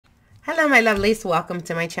Hello my lovelies, welcome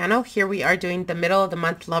to my channel. Here we are doing the middle of the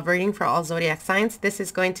month love reading for all zodiac signs. This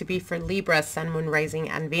is going to be for Libra, Sun, Moon, Rising,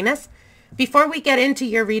 and Venus. Before we get into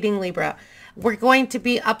your reading, Libra, we're going to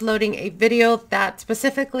be uploading a video that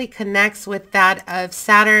specifically connects with that of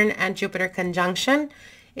Saturn and Jupiter conjunction.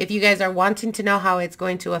 If you guys are wanting to know how it's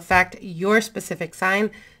going to affect your specific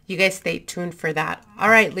sign, you guys stay tuned for that. All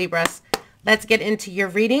right, Libras, let's get into your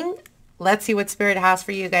reading. Let's see what Spirit has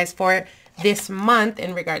for you guys for this month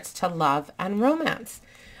in regards to love and romance.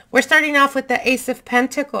 We're starting off with the Ace of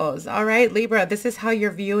Pentacles. All right, Libra, this is how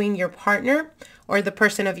you're viewing your partner or the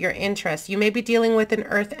person of your interest. You may be dealing with an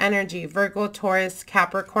earth energy, Virgo, Taurus,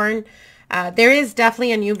 Capricorn. There is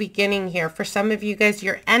definitely a new beginning here. For some of you guys,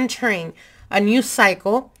 you're entering a new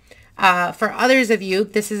cycle. For others of you,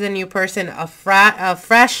 this is a new person, a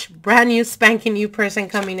fresh, brand new, spanking new person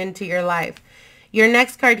coming into your life. Your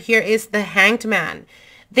next card here is the Hanged Man.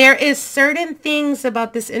 There is certain things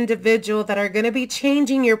about this individual that are going to be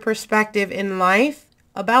changing your perspective in life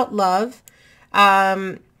about love.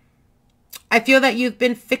 I feel that you've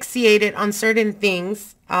been fixated on certain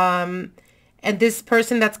things. And this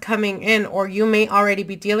person that's coming in, or you may already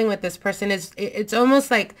be dealing with this person, it's almost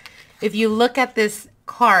like if you look at this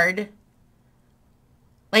card,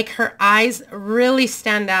 like her eyes really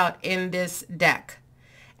stand out in this deck.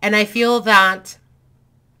 And I feel that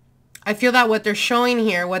what they're showing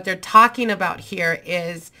here, what they're talking about here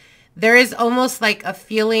is there is almost like a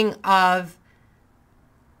feeling of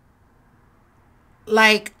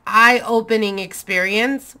like eye-opening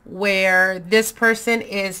experience where this person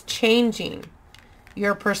is changing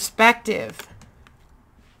your perspective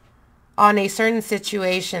on a certain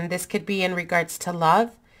situation. This could be in regards to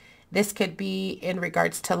love. This could be in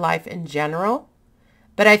regards to life in general.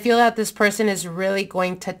 But I feel that this person is really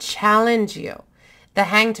going to challenge you. The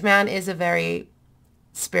Hanged Man is a very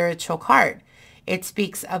spiritual card. It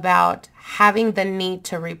speaks about having the need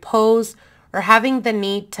to repose or having the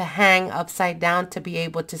need to hang upside down to be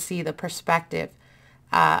able to see the perspective,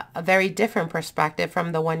 a very different perspective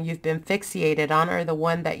from the one you've been fixated on or the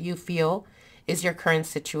one that you feel is your current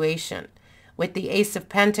situation. With the Ace of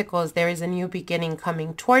Pentacles, there is a new beginning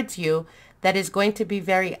coming towards you that is going to be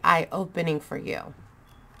very eye-opening for you.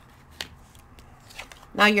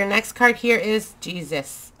 Now, your next card here is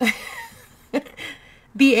Jesus.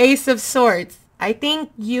 The Ace of Swords. I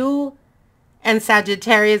think you and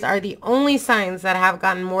Sagittarius are the only signs that have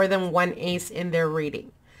gotten more than one ace in their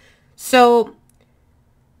reading. So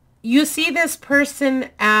you see this person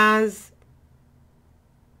as,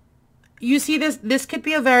 you see this could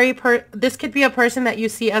be a person that you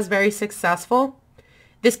see as very successful.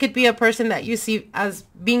 This could be a person that you see as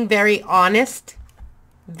being very honest,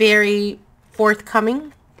 very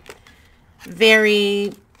forthcoming,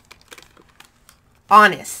 very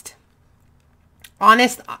honest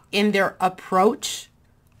in their approach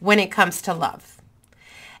when it comes to love.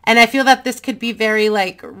 And I feel that this could be very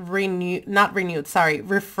like refreshing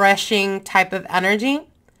type of energy.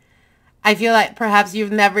 I feel like perhaps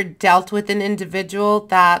you've never dealt with an individual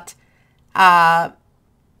that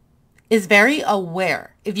is very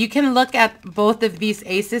aware. If you can look at both of these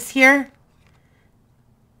aces here,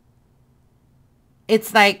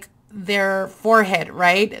 it's like their forehead,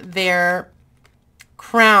 right? Their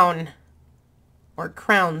crown, or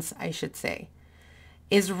crowns, I should say,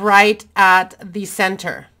 is right at the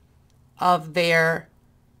center of their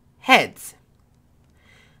heads,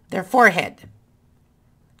 their forehead.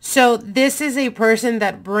 So this is a person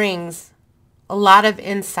that brings a lot of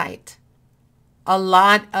insight, a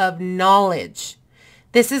lot of knowledge.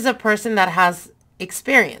 This is a person that has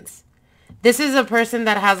experience. This is a person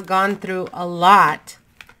that has gone through a lot,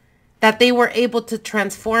 that they were able to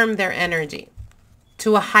transform their energy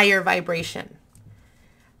to a higher vibration.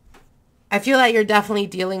 I feel that you're definitely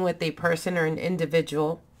dealing with a person or an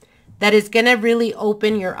individual that is going to really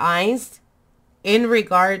open your eyes in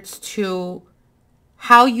regards to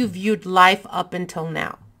how you viewed life up until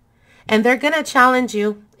now. And they're going to challenge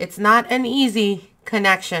you. It's not an easy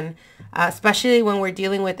connection, especially when we're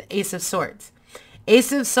dealing with Ace of Swords.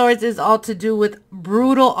 Ace of Swords is all to do with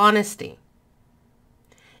brutal honesty.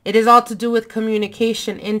 It is all to do with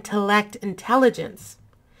communication, intellect, intelligence.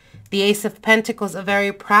 The Ace of Pentacles, a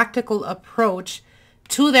very practical approach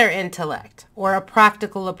to their intellect, or a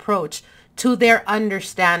practical approach to their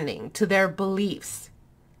understanding, to their beliefs.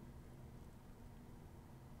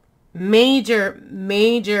 Major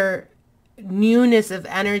newness of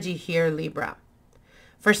energy here, Libra.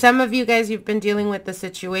 For some of you guys, you've been dealing with the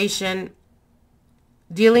situation,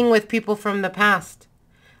 dealing with people from the past.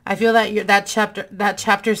 I feel that that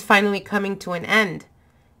chapter is finally coming to an end.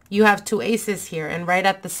 You have two aces here, and right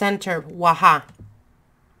at the center, Waha.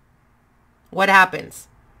 what happens?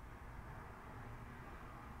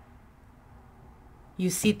 You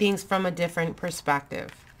see things from a different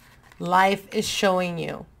perspective. Life is showing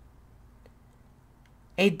you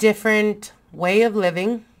a different way of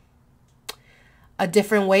living, a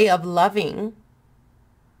different way of loving.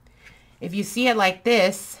 If you see it like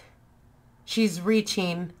this, she's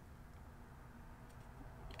reaching.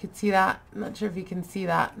 You can see that. I'm not sure if you can see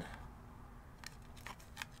that.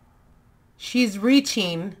 She's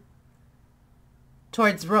reaching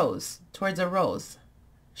towards a rose.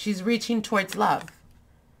 She's reaching towards love.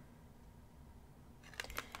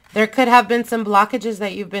 There could have been some blockages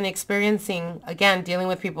that you've been experiencing, again, dealing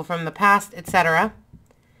with people from the past, etc.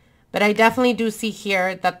 But I definitely do see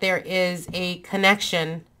here that there is a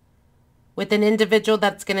connection with an individual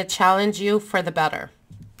that's going to challenge you for the better.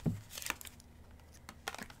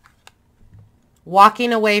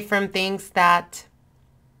 Walking away from things that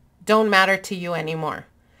don't matter to you anymore.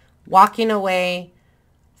 Walking away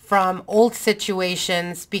from old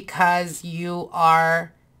situations because you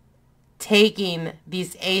are taking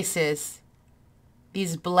these aces,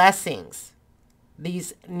 these blessings,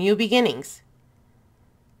 these new beginnings,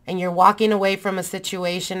 and you're walking away from a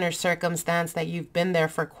situation or circumstance that you've been there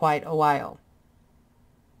for quite a while.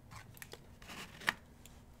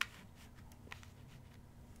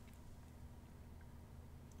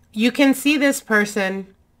 You can see this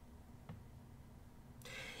person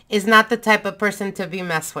is not the type of person to be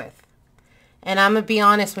messed with. And I'm going to be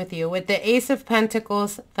honest with you. With the Ace of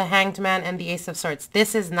Pentacles, the Hanged Man, and the Ace of Swords,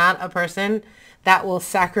 this is not a person that will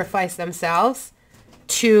sacrifice themselves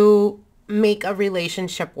to make a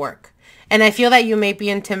relationship work. And I feel that you may be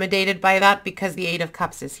intimidated by that because the Eight of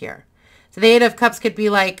Cups is here. So the Eight of Cups could be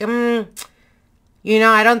like, you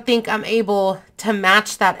know, I don't think I'm able to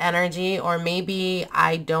match that energy. Or maybe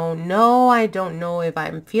I don't know if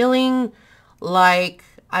I'm feeling like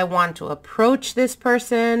I want to approach this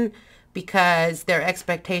person because their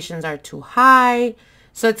expectations are too high.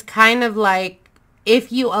 So it's kind of like,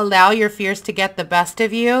 if you allow your fears to get the best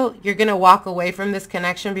of you, you're going to walk away from this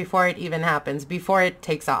connection before it even happens, before it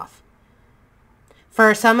takes off.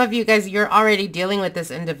 For some of you guys, you're already dealing with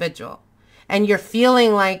this individual and you're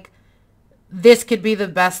feeling like this could be the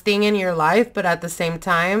best thing in your life, but at the same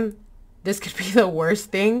time, this could be the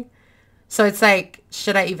worst thing. So it's like,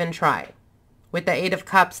 should I even try? With the Eight of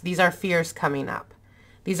Cups, these are fears coming up.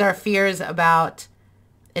 These are fears about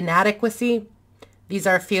inadequacy. These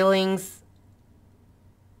are feelings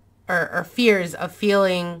or fears of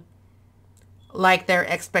feeling like their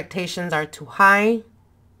expectations are too high.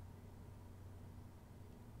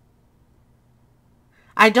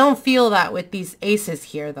 I don't feel that with these aces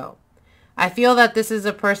here, though. I feel that this is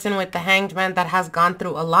a person with the Hanged Man that has gone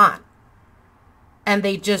through a lot. And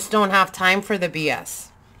they just don't have time for the BS.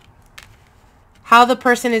 How the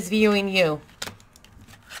person is viewing you.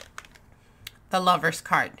 The Lover's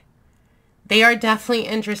card. They are definitely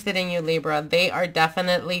interested in you, Libra. They are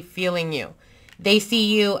definitely feeling you. They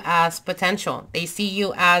see you as potential. They see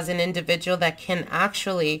you as an individual that can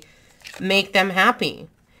actually make them happy.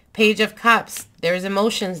 Page of Cups. There's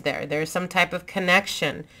emotions there. There's some type of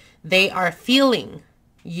connection. They are feeling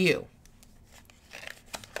you.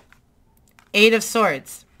 Eight of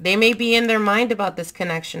Swords. They may be in their mind about this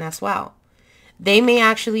connection as well. They may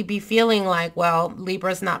actually be feeling like, well,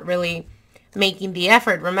 Libra's not really making the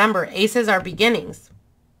effort. Remember, aces are beginnings.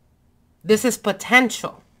 This is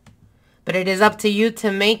potential, but it is up to you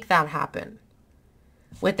to make that happen.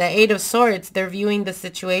 With the Eight of Swords, they're viewing the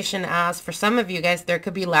situation as, for some of you guys, there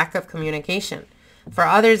could be lack of communication. For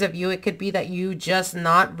others of you, it could be that you just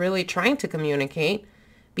not really trying to communicate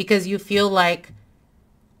because you feel like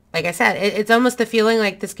I said, it's almost a feeling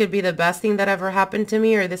like this could be the best thing that ever happened to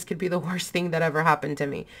me, or this could be the worst thing that ever happened to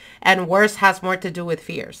me. And worse has more to do with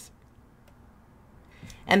fears.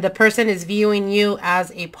 And the person is viewing you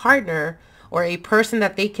as a partner or a person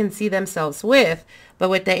that they can see themselves with. But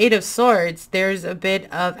with the Eight of Swords, there's a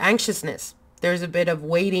bit of anxiousness. There's a bit of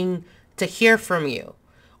waiting to hear from you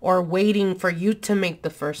or waiting for you to make the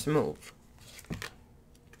first move.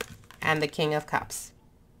 And the King of Cups.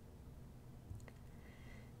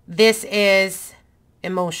 This is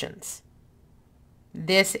emotions.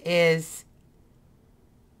 This is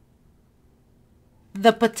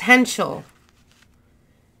the potential.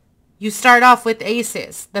 You start off with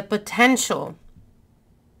aces, the potential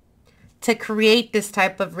to create this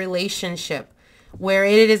type of relationship where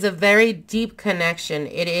it is a very deep connection.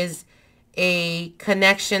 It is a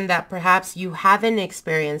connection that perhaps you haven't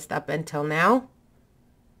experienced up until now.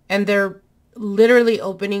 And they're literally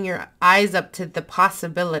opening your eyes up to the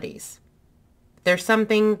possibilities. There's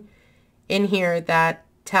something in here that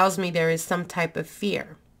tells me there is some type of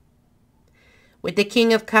fear. With the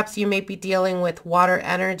King of Cups, you may be dealing with water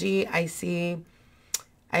energy. I see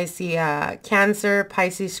Cancer,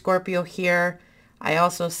 Pisces, Scorpio here. I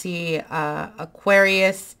also see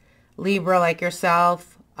Aquarius, Libra like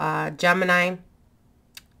yourself, Gemini,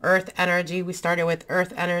 Earth energy. We started with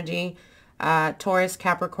Earth energy. Taurus,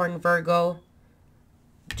 Capricorn, Virgo,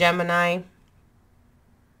 Gemini.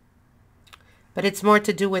 But it's more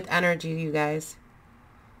to do with energy, you guys.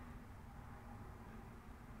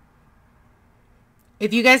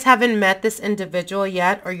 If you guys haven't met this individual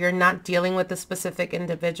yet, or you're not dealing with a specific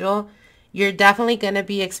individual, you're definitely going to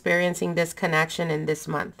be experiencing this connection in this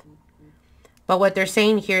month. But what they're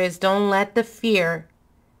saying here is don't let the fear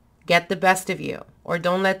get the best of you, or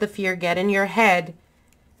don't let the fear get in your head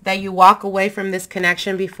that you walk away from this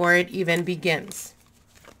connection before it even begins.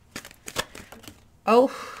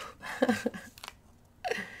 Oh,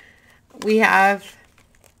 we have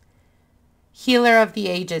Healer of the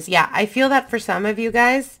Ages. Yeah, I feel that for some of you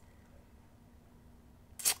guys,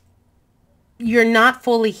 you're not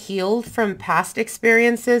fully healed from past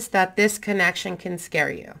experiences, that this connection can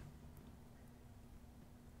scare you.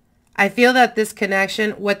 I feel that this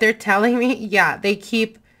connection, what they're telling me, yeah, they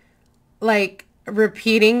keep like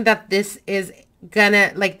repeating that this is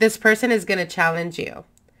gonna, like this person is gonna challenge you.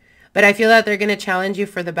 But I feel that they're gonna challenge you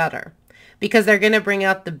for the better, because they're gonna bring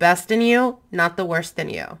out the best in you, not the worst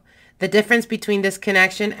in you. The difference between this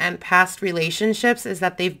connection and past relationships is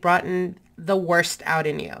that they've brought in the worst out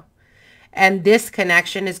in you. And this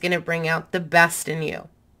connection is going to bring out the best in you.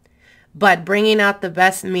 But bringing out the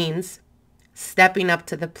best means stepping up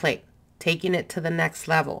to the plate, taking it to the next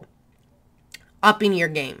level, upping your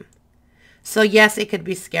game. So yes, it could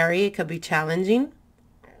be scary. It could be challenging.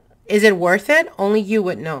 Is it worth it? Only you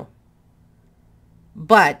would know.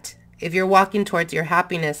 But if you're walking towards your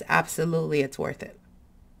happiness, absolutely it's worth it.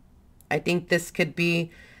 I think this could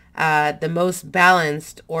be the most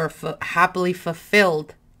balanced or happily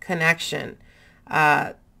fulfilled connection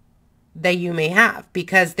that you may have,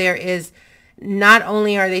 because there is, not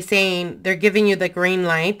only are they saying they're giving you the green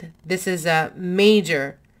light, this is a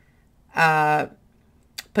major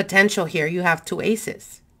potential here. You have 2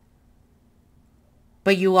 aces,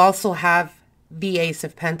 but you also have the Ace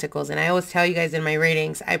of Pentacles. And I always tell you guys in my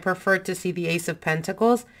readings, I prefer to see the Ace of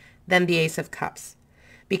Pentacles than the Ace of Cups.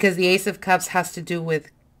 Because the Ace of Cups has to do with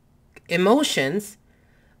emotions,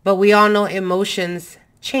 but we all know emotions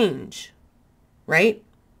change, right?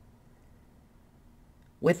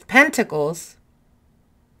 With Pentacles,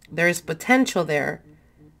 there's potential there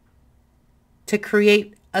to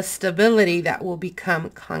create a stability that will become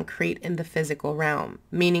concrete in the physical realm,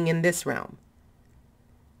 meaning in this realm.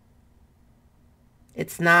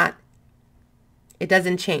 It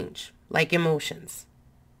doesn't change like emotions.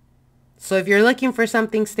 So if you're looking for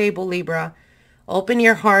something stable, Libra, open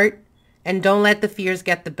your heart and don't let the fears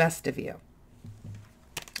get the best of you.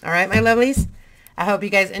 All right, my lovelies. I hope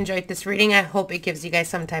you guys enjoyed this reading. I hope it gives you guys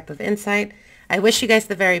some type of insight. I wish you guys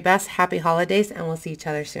the very best. Happy holidays, and we'll see each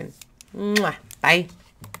other soon. Mwah. Bye.